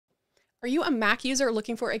Are you a Mac user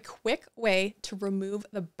looking for a quick way to remove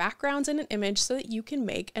the backgrounds in an image so that you can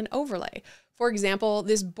make an overlay? For example,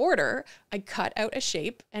 this border, I cut out a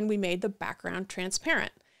shape and we made the background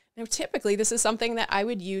transparent. Now, typically, this is something that I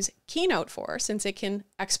would use Keynote for since it can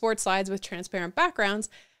export slides with transparent backgrounds.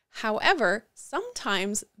 However,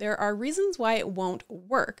 sometimes there are reasons why it won't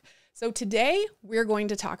work. So today, we're going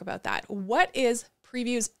to talk about that. What is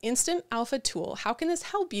Preview's Instant Alpha tool? How can this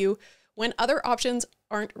help you when other options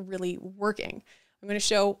aren't really working? I'm going to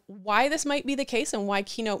show why this might be the case and why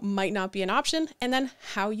Keynote might not be an option, and then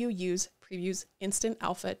how you use Preview's Instant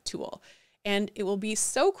Alpha tool. And it will be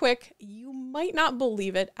so quick, you might not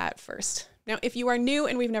believe it at first. Now, if you are new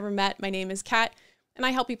and we've never met, my name is Kat, and I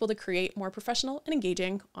help people to create more professional and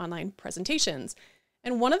engaging online presentations.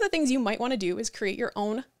 And one of the things you might want to do is create your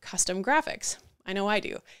own custom graphics. I know I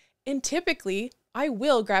do. And typically, I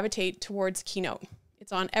will gravitate towards Keynote.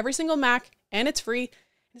 It's on every single Mac and it's free.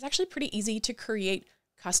 It's actually pretty easy to create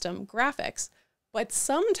custom graphics, but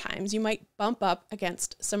sometimes you might bump up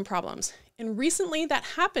against some problems. And recently that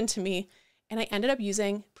happened to me and I ended up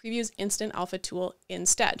using Preview's Instant Alpha tool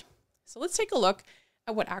instead. So let's take a look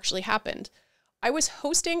at what actually happened. I was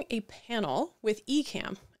hosting a panel with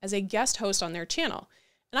Ecamm as a guest host on their channel,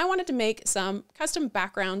 and I wanted to make some custom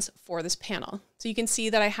backgrounds for this panel. So you can see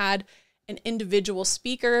that I had an individual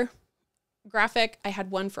speaker graphic. I had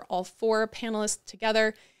one for all 4 panelists together.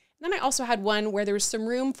 And then I also had one where there was some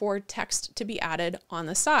room for text to be added on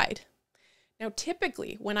the side. Now,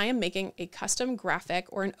 typically when I am making a custom graphic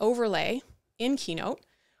or an overlay in Keynote,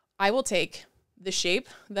 I will take the shape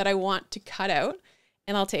that I want to cut out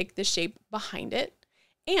and I'll take the shape behind it.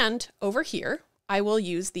 And over here, I will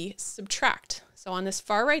use the subtract. So on this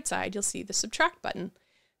far right side, you'll see the subtract button.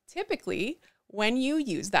 Typically, when you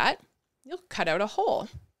use that, you'll cut out a hole.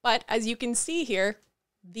 But as you can see here,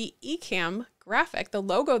 the Ecamm graphic, the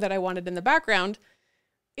logo that I wanted in the background,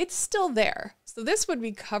 it's still there. So this would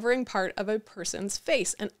be covering part of a person's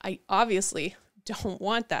face, and I obviously don't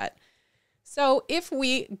want that. So if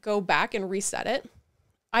we go back and reset it,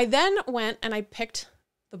 I then went and I picked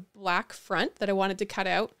the black front that I wanted to cut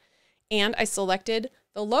out, and I selected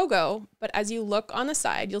the logo, but as you look on the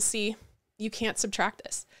side, you'll see you can't subtract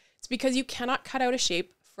this. It's because you cannot cut out a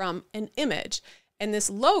shape from an image. And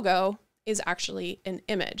this logo is actually an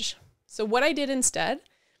image. So what I did instead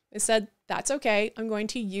is said, that's okay, I'm going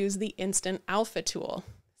to use the Instant Alpha tool.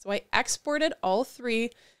 So I exported all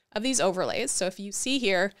 3 of these overlays. So if you see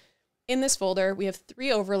here in this folder, we have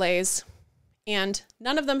 3 overlays and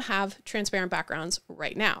none of them have transparent backgrounds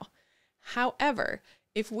right now. However,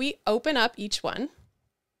 if we open up each one,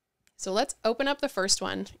 so let's open up the first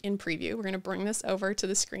one in Preview. We're going to bring this over to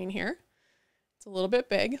the screen here. It's a little bit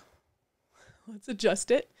big. Let's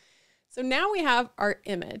adjust it. So now we have our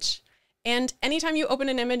image. And anytime you open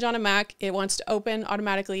an image on a Mac, it wants to open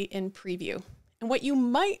automatically in Preview. And what you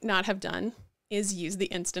might not have done is use the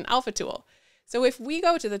Instant Alpha tool. So if we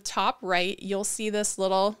go to the top right, you'll see this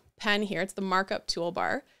little pen here. It's the markup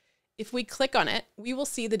toolbar. If we click on it, we will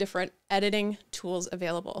see the different editing tools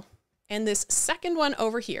available. And this second one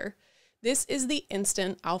over here, this is the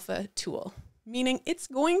Instant Alpha tool, meaning it's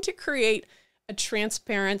going to create a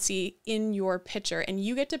transparency in your picture and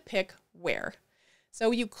you get to pick where.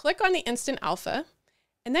 So you click on the Instant Alpha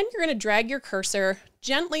and then you're going to drag your cursor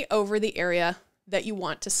gently over the area that you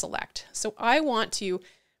want to select. So I want to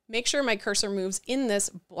make sure my cursor moves in this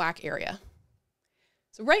black area.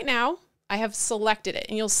 So right now I have selected it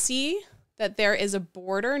and you'll see that there is a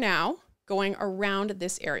border now going around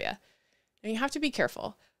this area. Now you have to be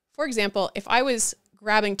careful. For example, if I was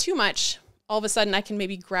grabbing too much, all of a sudden I can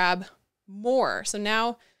maybe grab more. So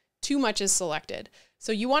now too much is selected.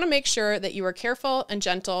 So you want to make sure that you are careful and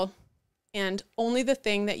gentle and only the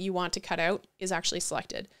thing that you want to cut out is actually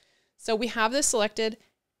selected. So we have this selected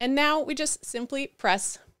and now we just simply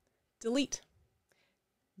press delete.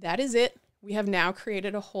 That is it. We have now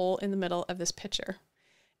created a hole in the middle of this picture.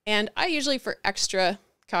 And I usually, for extra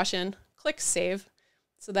caution, click save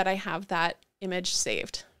so that I have that image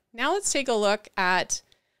saved. Now let's take a look at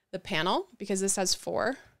the panel because this has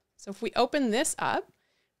 4. So if we open this up,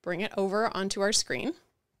 bring it over onto our screen,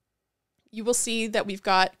 you will see that we've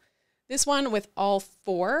got this one with all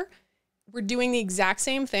 4. We're doing the exact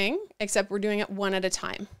same thing, except we're doing it one at a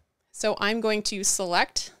time. So I'm going to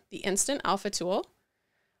select the Instant Alpha tool.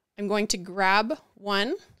 I'm going to grab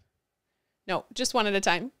one, no, just one at a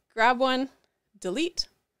time. Grab one, delete.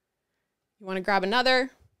 You want to grab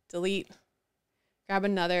another, delete. Grab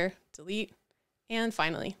another, delete, and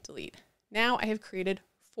finally delete. Now I have created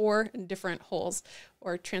 4 different holes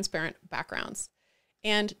or transparent backgrounds.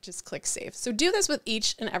 and just click save. So do this with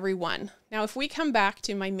each and every one. Now, if we come back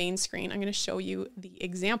to my main screen, I'm going to show you the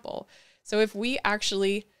example. So if we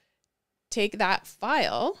actually take that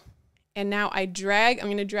file and now I'm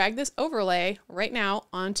going to drag this overlay right now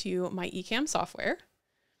onto my Ecamm software,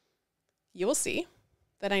 you will see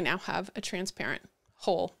that I now have a transparent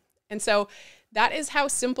hole. And so that is how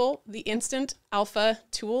simple the Instant Alpha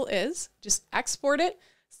tool is. Just export it,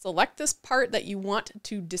 select this part that you want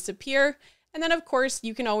to disappear, and then of course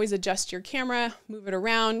you can always adjust your camera, move it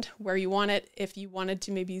around where you want it. If you wanted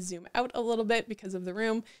to maybe zoom out a little bit because of the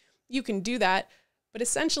room, you can do that. But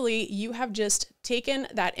essentially you have just taken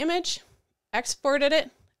that image, exported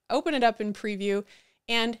it, open it up in preview,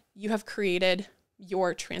 and you have created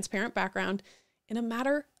your transparent background in a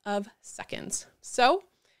matter of seconds. So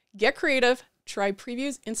get creative, try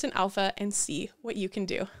Preview's Instant Alpha, and see what you can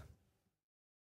do.